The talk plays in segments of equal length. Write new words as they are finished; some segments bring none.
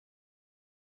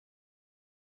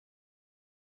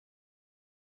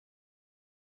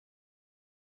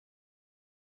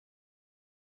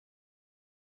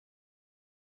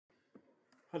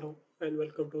Hello and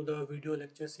welcome to the video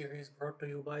lecture series brought to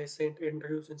you by St.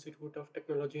 Andrews Institute of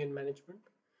Technology and Management.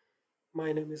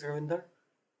 My name is Ravinder.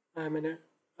 I am an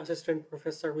assistant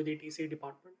professor with ETC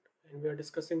department and we are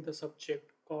discussing the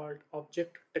subject called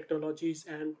Object Technologies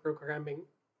and Programming.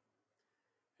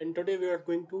 And today we are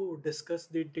going to discuss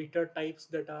the data types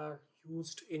that are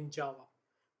used in Java.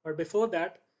 But before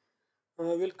that,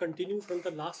 we'll continue from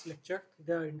the last lecture,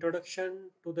 the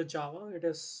introduction to the Java. It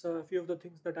is a few of the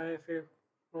things that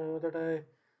that I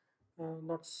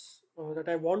not s- that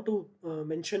I want to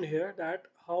mention here, that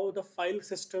how the file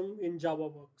system in Java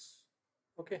works.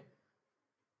 Okay,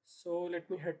 so let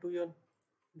me head to your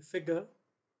figure.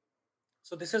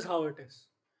 So this is how it is.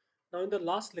 Now in the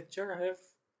last lecture, I have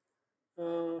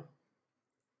uh,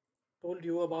 told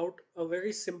you about a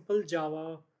very simple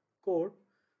Java code.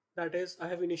 That is, I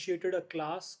have initiated a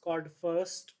class called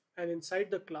first, and inside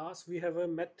the class we have a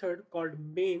method called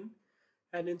main,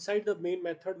 and inside the main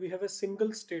method we have a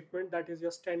single statement that is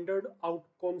your standard out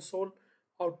console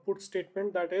output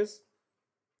statement, that is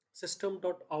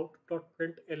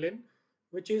system.out.println,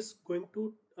 which is going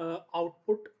to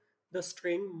output the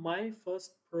string my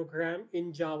first program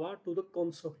in Java to the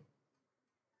console.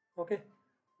 Okay.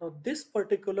 Now this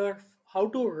particular how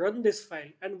to run this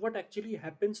file and what actually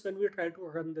happens when we try to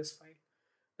run this file.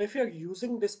 Now, if you're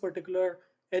using this particular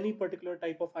any particular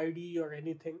type of IDE or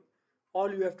anything,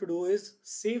 all you have to do is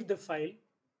save the file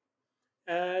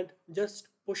and just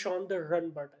push on the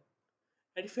run button.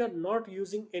 And if you are not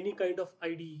using any kind of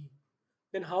IDE,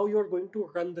 then how you are going to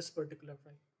run this particular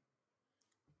file?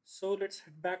 So let's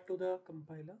head back to the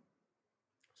compiler.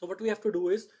 So what we have to do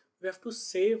is we have to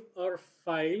save our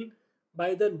file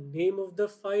by the name of the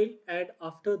file, and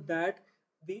after that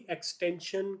the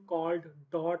extension called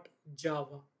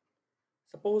 .java.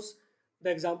 Suppose the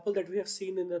example that we have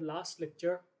seen in the last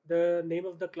lecture, the name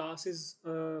of the class is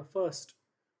first.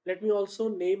 Let me also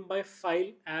name my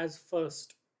file as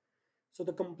first. So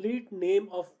the complete name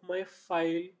of my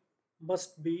file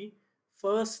must be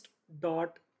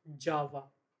first.java.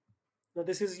 Now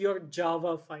this is your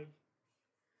Java file.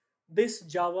 This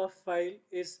Java file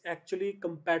is actually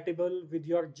compatible with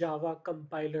your Java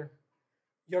compiler.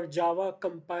 Your Java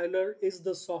compiler is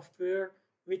the software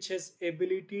which has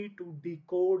ability to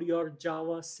decode your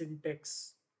Java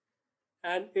syntax,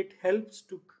 and it helps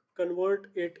to convert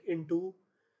it into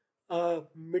a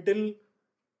middle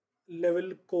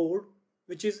level code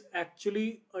which is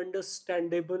actually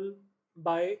understandable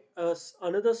by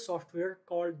another software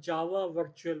called Java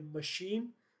Virtual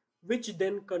Machine, which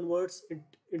then converts it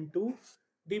into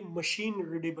the machine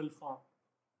readable form.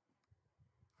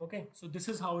 Okay, so this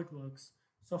is how it works.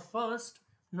 So first,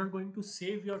 you are going to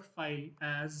save your file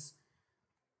as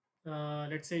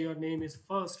let's say your name is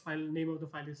first, file name of the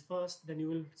file is first, then you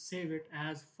will save it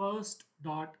as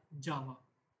first.java.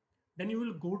 Then you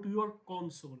will go to your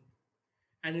console,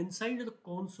 and inside the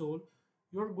console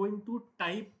you're going to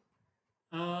type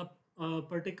a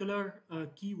particular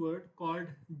keyword called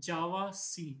Java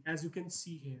C, as you can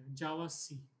see here, Java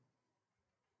C.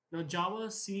 Now Java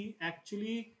C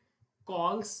actually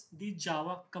calls the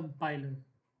Java compiler.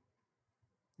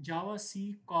 Java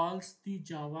C calls the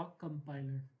Java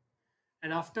compiler,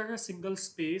 and after a single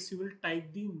space you will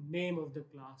type the name of the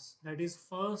class, that is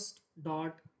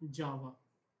first.java.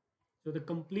 So the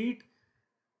complete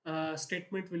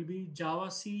statement will be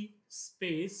Java C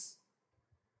space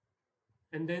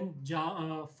and then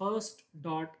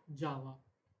first.java.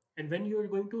 And when you are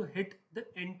going to hit the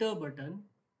enter button,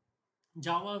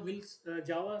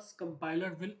 Java's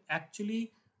compiler will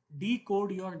actually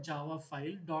decode your Java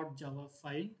file .java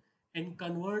file and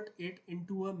convert it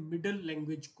into a middle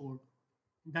language code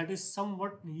that is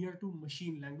somewhat near to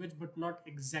machine language but not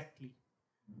exactly.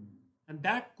 And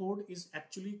that code is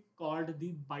actually called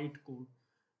the bytecode.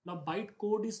 Now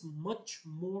bytecode is much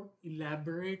more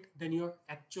elaborate than your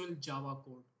actual Java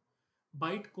code.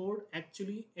 Bytecode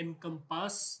actually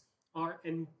encompass or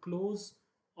enclose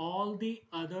all the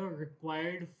other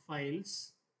required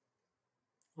files.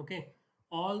 Okay,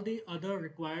 all the other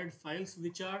required files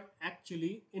which are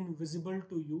actually invisible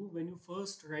to you when you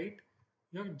first write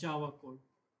your Java code.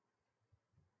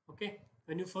 Okay,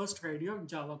 when you first write your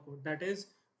Java code, that is,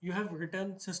 you have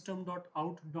written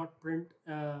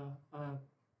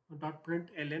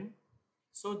system.out.println.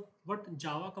 So what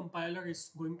Java compiler is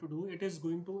going to do, it is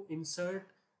going to insert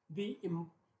the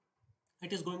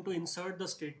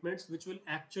statements which will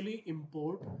actually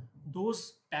import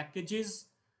those packages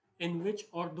in which,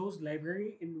 or those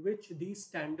library in which these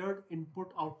standard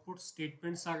input output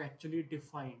statements are actually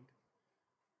defined,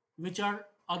 which are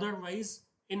otherwise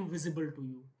invisible to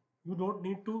you. You don't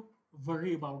need to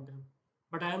worry about them.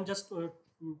 But I am just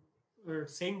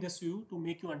saying this to you to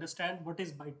make you understand what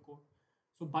is bytecode.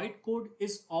 So bytecode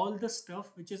is all the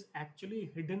stuff which is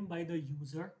actually hidden by the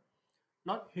user,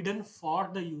 not hidden for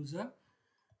the user,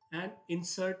 and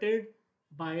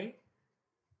by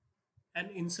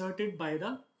inserted by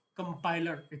the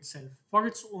compiler itself for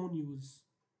its own use.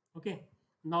 Okay.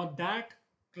 Now that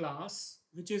class,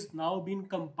 which is now been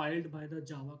compiled by the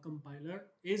Java compiler,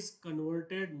 is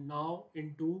converted now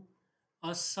into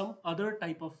a some other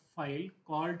type of file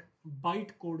called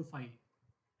bytecode file.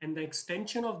 And the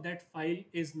extension of that file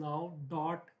is now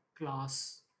dot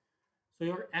class. So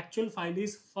your actual file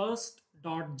is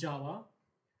first.java.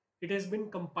 It has been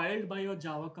compiled by your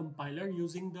Java compiler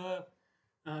using the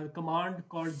command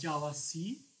called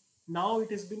javac. Now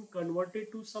it has been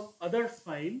converted to some other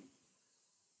file.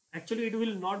 Actually, it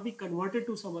will not be converted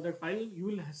to some other file. You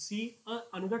will see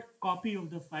another copy of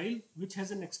the file which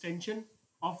has an extension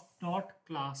of dot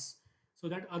class. So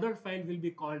that other file will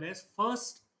be called as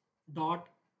first dot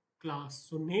class.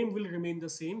 So name will remain the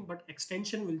same, but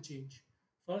extension will change.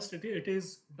 First it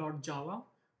is dot java.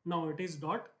 Now it is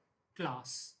dot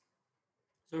class.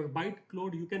 So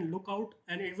bytecode you can look out,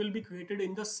 and it will be created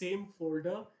in the same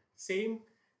folder, same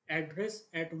address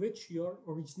at which your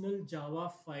original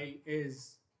Java file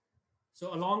is.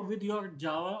 So along with your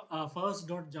Java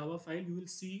first.java file, you will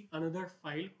see another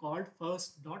file called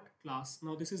first.class.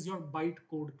 Now this is your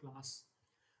bytecode class.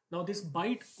 Now this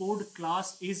bytecode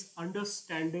class is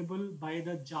understandable by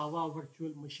the Java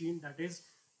virtual machine, that is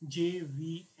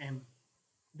JVM.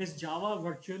 This Java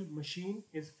virtual machine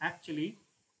is actually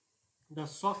the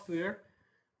software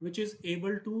which is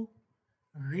able to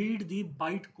read the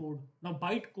bytecode. Now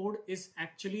bytecode is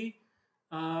actually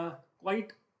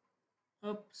quite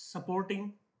a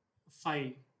supporting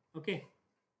file. Okay.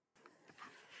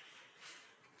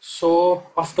 So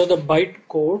after the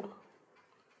bytecode,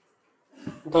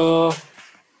 the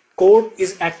code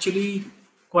is actually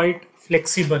quite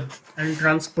flexible and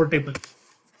transportable.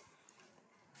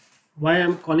 Why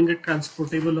I'm calling it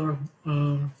transportable or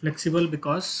flexible?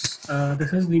 Because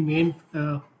this is the main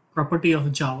property of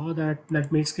Java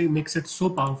that makes it so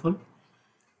powerful,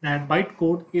 that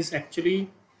bytecode is actually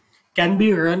can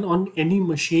be run on any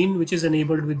machine which is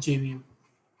enabled with JVM.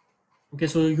 Okay,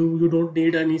 so you don't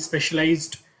need any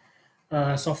specialized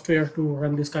software to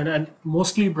run this kind of, and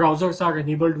mostly browsers are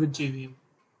enabled with JVM.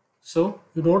 So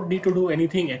you don't need to do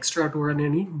anything extra to run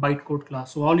any bytecode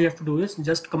class. So all you have to do is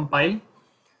just compile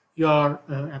your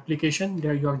application,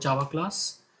 your Java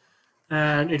class,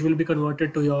 and it will be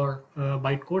converted to your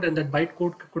bytecode, and that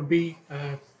bytecode could be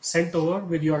sent over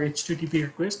with your HTTP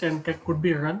request, and that could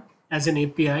be run as an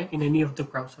API in any of the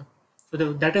browser.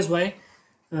 So that is why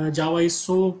Java is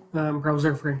so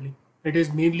browser friendly. It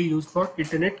is mainly used for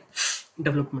internet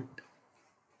development.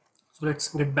 So let's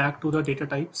get back to the data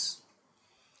types.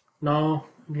 Now,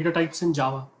 data types in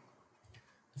Java.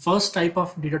 The first type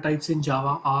of data types in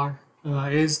Java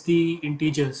is the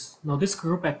integers. Now this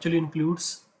group actually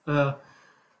includes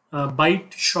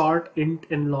byte, short, int,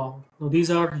 and long. Now these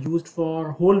are used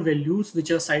for whole values which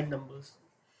are side numbers.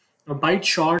 Now byte,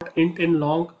 short, int, and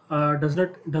long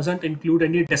doesn't include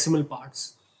any decimal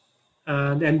parts.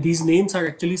 And these names are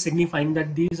actually signifying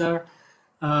that these are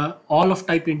all of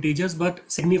type integers, but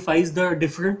signifies the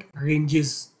different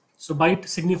ranges. So byte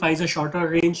signifies a shorter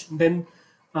range, then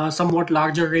somewhat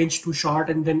larger range to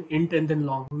short, and then int, and then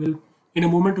long. In a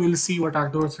moment we'll see what are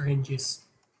those ranges.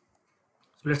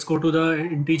 So let's go to the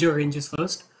integer ranges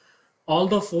first. All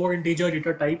the four integer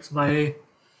data types by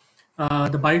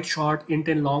the byte, short, int,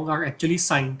 and long are actually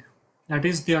signed. That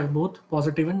is, they are both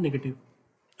positive and negative.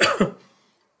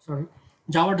 Sorry.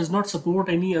 Java does not support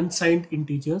any unsigned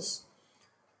integers.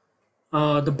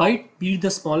 The byte be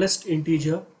the smallest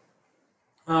integer.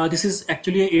 This is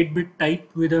actually a 8-bit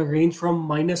type with a range from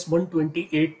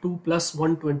 -128 to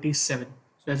 +127.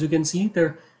 So as you can see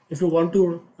there, if you want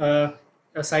to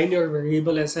assign your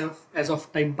variable as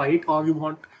of type byte, or you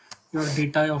want your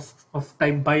data of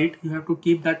type byte, you have to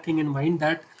keep that thing in mind,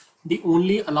 that the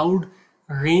only allowed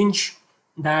range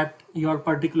that your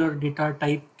particular data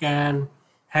type can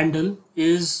handle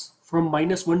is from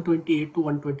 -128 to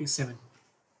 127.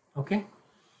 Okay.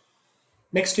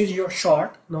 Next is your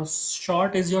short. Now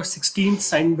short is your 16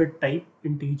 sign bit type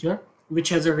integer, which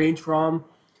has a range from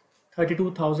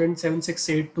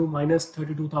 32,768 to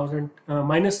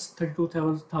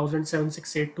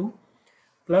 -32,768 to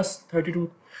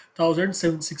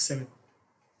 +32,767.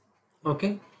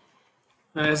 Okay.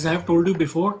 As I have told you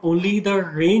before, only the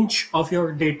range of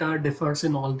your data differs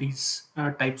in all these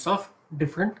types of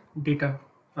different data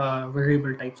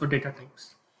variable types or data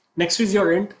types. Next is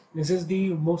your int. This is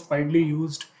the most widely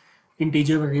used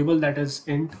integer variable, that is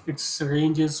int. Its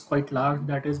range is quite large,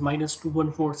 that is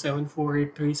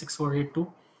 -21474836482,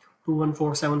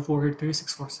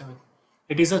 21474836447.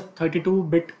 It is a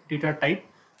 32-bit data type.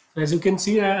 So as you can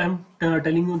see, I am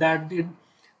telling you that the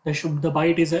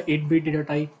byte is a 8-bit data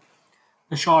type,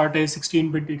 the short is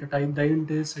 16-bit data type, the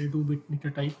int is 32-bit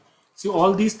data type. So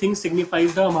all these things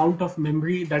signifies the amount of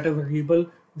memory that a variable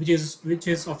which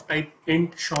is of type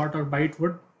int, short, or byte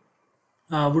would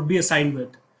be assigned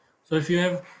with. So if you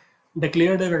have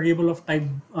declared a variable of type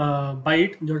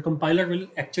byte, your compiler will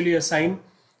actually assign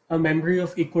a memory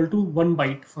of equal to 1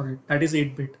 byte for it, that is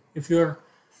 8-bit. If you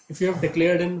have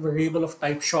declared a variable of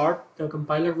type short, the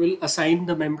compiler will assign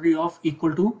the memory of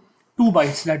equal to 2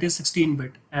 bytes, that is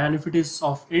 16-bit. And if it is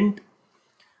of int,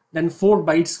 then 4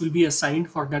 bytes will be assigned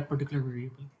for that particular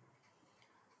variable.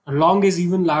 Long is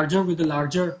even larger with a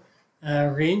larger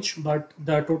range, but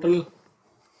the total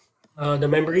the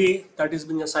memory that is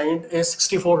being assigned is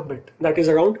 64-bit, that is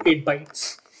around 8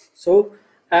 bytes. So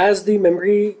as the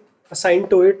memory assigned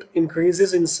to it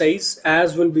increases in size,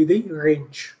 as will be the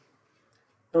range.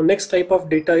 Now next type of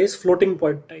data is floating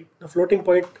point type. The floating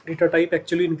point data type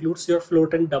actually includes your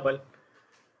float and double.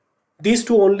 These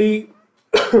two only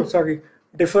sorry,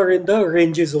 differ in the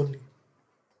ranges only.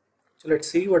 So let's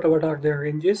see what are their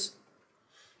ranges.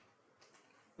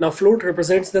 Now float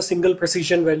represents the single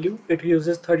precision value. It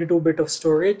uses 32-bit of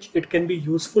storage. It can be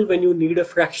useful when you need a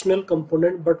fractional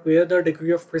component, but where the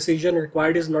degree of precision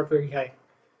required is not very high.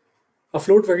 A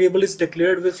float variable is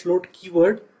declared with float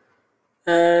keyword,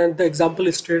 and the example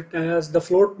is stated as the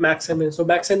float max and min. So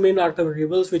max and min are the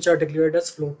variables which are declared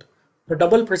as float. The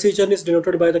double precision is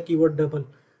denoted by the keyword double.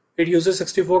 It uses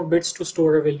 64 bits to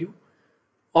store a value.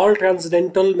 All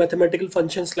transcendental mathematical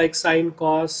functions like sine,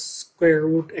 cos, square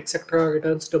root, etc.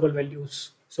 returns double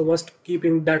values. So must keep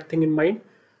that thing in mind,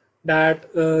 that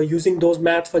using those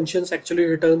math functions actually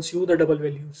returns you the double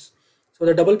values. So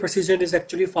the double precision is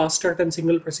actually faster than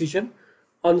single precision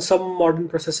on some modern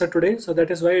processor today. So that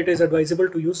is why it is advisable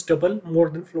to use double more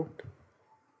than float.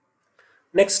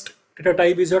 Next data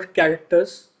type is your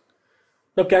characters.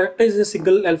 Now character is a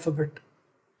single alphabet.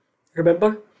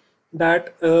 Remember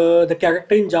that the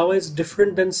character in Java is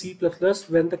different than C++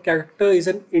 when the character is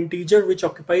an integer which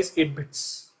occupies 8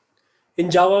 bits. In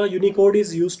Java, Unicode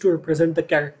is used to represent the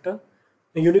character.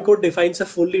 The Unicode defines a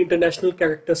fully international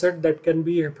character set that can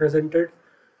be represented,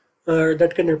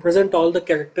 that can represent all the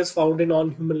characters found in all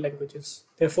human languages.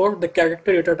 Therefore, the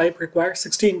character data type requires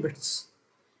 16 bits.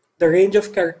 The range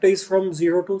of character is from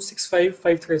 0 to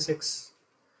 65536.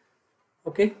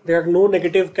 Okay, there are no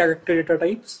negative character data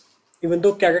types. Even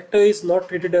though character is not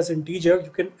treated as integer,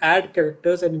 you can add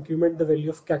characters and increment the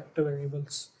value of character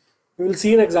variables. We will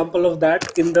see an example of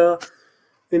that in the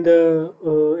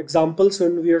examples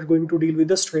when we are going to deal with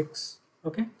the strings.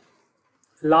 Okay.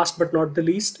 Last but not the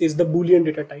least is the Boolean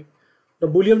data type. The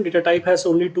Boolean data type has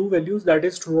only two values, that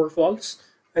is true or false.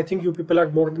 I think you people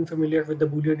are more than familiar with the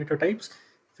Boolean data types.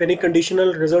 If any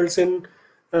conditional results in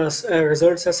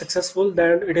results as successful,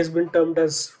 then it has been termed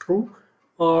as true.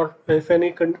 Or if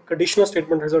any conditional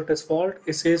statement result is false,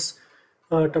 it is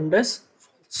termed as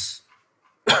false.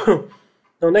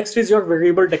 Now next is your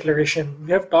variable declaration.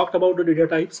 We have talked about the data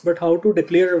types, but how to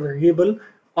declare a variable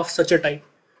of such a type.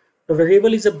 The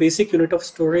variable is a basic unit of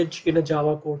storage in a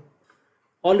Java code.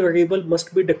 All variables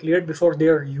must be declared before they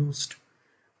are used.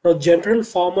 Now general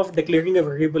form of declaring a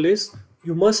variable is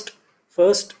you must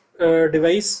first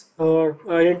devise or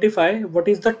identify what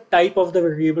is the type of the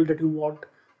variable that you want.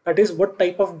 That is, what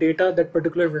type of data that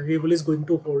particular variable is going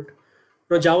to hold.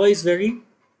 Now Java is very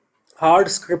hard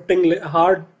scripting,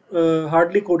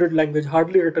 hardly coded language,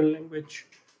 hardly written language,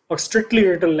 or strictly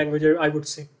written language, I would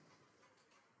say.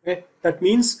 Okay, that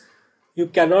means you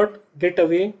cannot get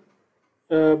away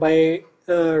by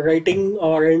writing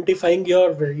or identifying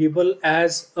your variable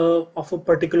as of a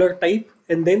particular type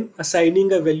and then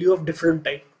assigning a value of different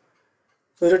type.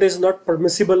 So that is not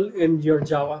permissible in your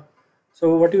Java.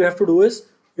 So what you have to do is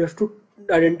you have to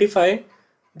identify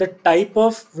the type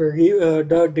of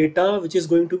the data which is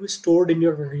going to be stored in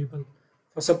your variable.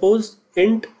 So suppose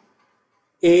int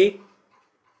a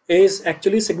is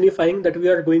actually signifying that we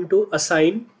are going to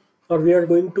assign or we are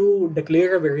going to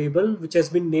declare a variable which has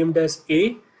been named as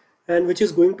a and which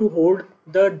is going to hold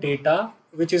the data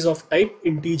which is of type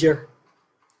integer.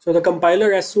 So the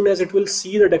compiler, as soon as it will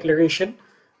see the declaration,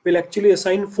 will actually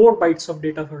assign 4 bytes of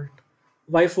data for it.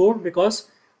 Why 4?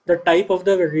 Because the type of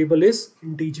the variable is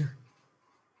integer.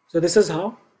 So this is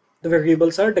how the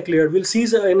variables are declared. We'll see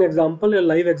an example, a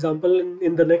live example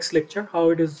in the next lecture, how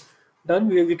it is done.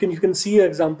 You can see an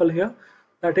example here,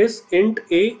 that is int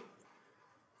a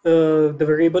the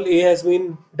variable a has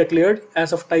been declared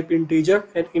as of type integer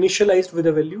and initialized with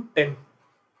a value 10.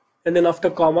 And then after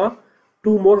comma,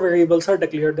 two more variables are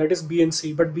declared, that is b and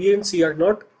c. But b and c are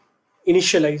not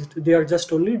initialized, they are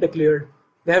just only declared.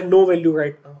 They have no value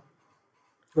right now.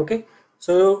 Okay,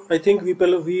 so I think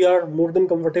we are more than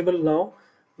comfortable now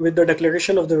with the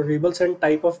declaration of the variables and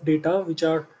type of data which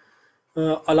are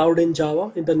allowed in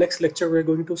Java. In the next lecture, we're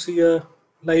going to see a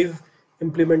live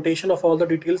implementation of all the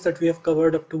details that we have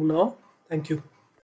covered up to now. Thank you.